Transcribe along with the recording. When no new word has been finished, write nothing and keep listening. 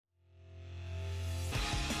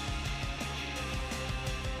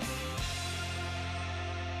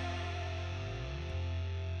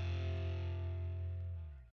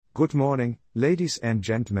Good morning, ladies and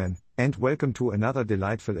gentlemen, and welcome to another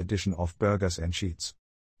delightful edition of Burgers and Sheets.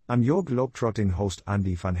 I'm your globetrotting host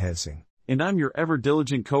Andy van Helsing. And I'm your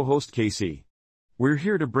ever-diligent co-host Casey. We're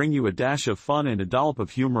here to bring you a dash of fun and a dollop of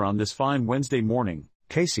humor on this fine Wednesday morning.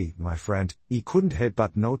 Casey, my friend, he couldn't help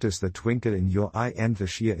but notice the twinkle in your eye and the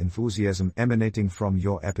sheer enthusiasm emanating from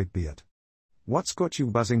your epic beard. What's got you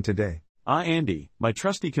buzzing today? Andy, my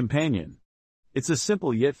trusty companion. It's a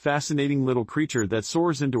simple yet fascinating little creature that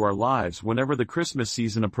soars into our lives whenever the Christmas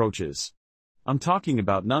season approaches. I'm talking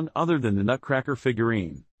about none other than the nutcracker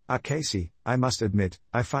figurine. Casey, I must admit,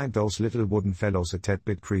 I find those little wooden fellows a tad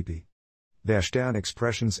bit creepy. Their stern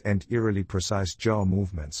expressions and eerily precise jaw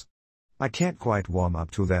movements. I can't quite warm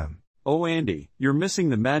up to them. Oh Andy, you're missing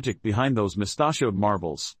the magic behind those mustached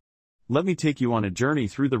marvels. Let me take you on a journey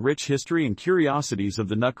through the rich history and curiosities of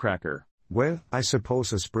the nutcracker. Well, I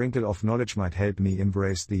suppose a sprinkle of knowledge might help me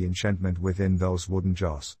embrace the enchantment within those wooden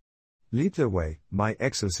jaws. Lead the way, my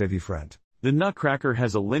Excel-savvy friend. The nutcracker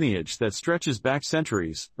has a lineage that stretches back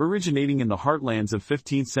centuries, originating in the heartlands of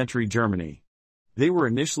 15th century Germany. They were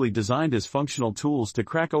initially designed as functional tools to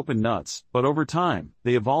crack open nuts, but over time,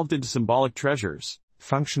 they evolved into symbolic treasures.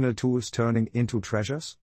 Functional tools turning into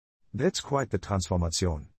treasures? That's quite the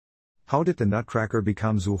transformation. How did the nutcracker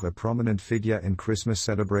become such a prominent figure in Christmas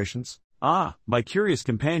celebrations? My curious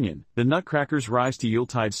companion, the nutcracker's rise to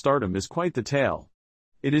Yuletide stardom is quite the tale.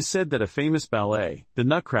 It is said that a famous ballet, The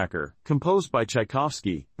Nutcracker, composed by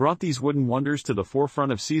Tchaikovsky, brought these wooden wonders to the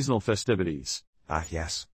forefront of seasonal festivities.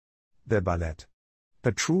 Yes. The ballet.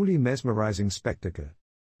 A truly mesmerizing spectacle.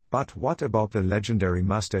 But what about the legendary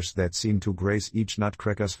mustache that seemed to grace each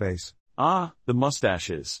nutcracker's face? The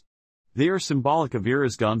mustaches. They are symbolic of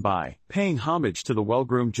eras gone by, paying homage to the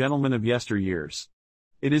well-groomed gentlemen of yesteryears.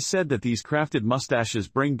 It is said that these crafted mustaches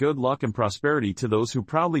bring good luck and prosperity to those who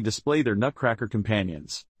proudly display their nutcracker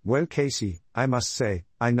companions. Well, Casey, I must say,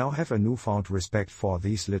 I now have a newfound respect for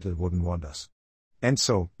these little wooden wonders. And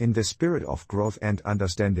so, in the spirit of growth and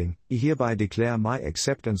understanding, I hereby declare my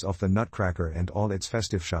acceptance of the nutcracker and all its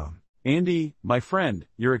festive charm. Andy, my friend,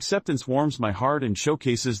 your acceptance warms my heart and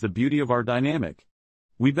showcases the beauty of our dynamic.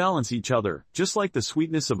 We balance each other, just like the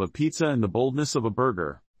sweetness of a pizza and the boldness of a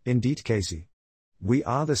burger. Indeed, Casey. We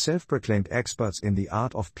are the self-proclaimed experts in the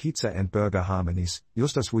art of pizza and burger harmonies,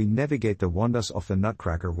 just as we navigate the wonders of the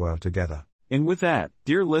nutcracker world together. And with that,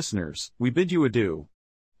 dear listeners, we bid you adieu.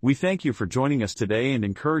 We thank you for joining us today and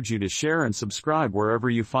encourage you to share and subscribe wherever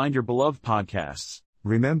you find your beloved podcasts.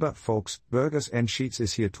 Remember, folks, Burgers and Sheets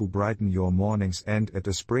is here to brighten your mornings and add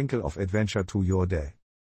a sprinkle of adventure to your day.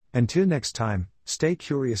 Until next time, stay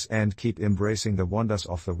curious and keep embracing the wonders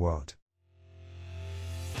of the world.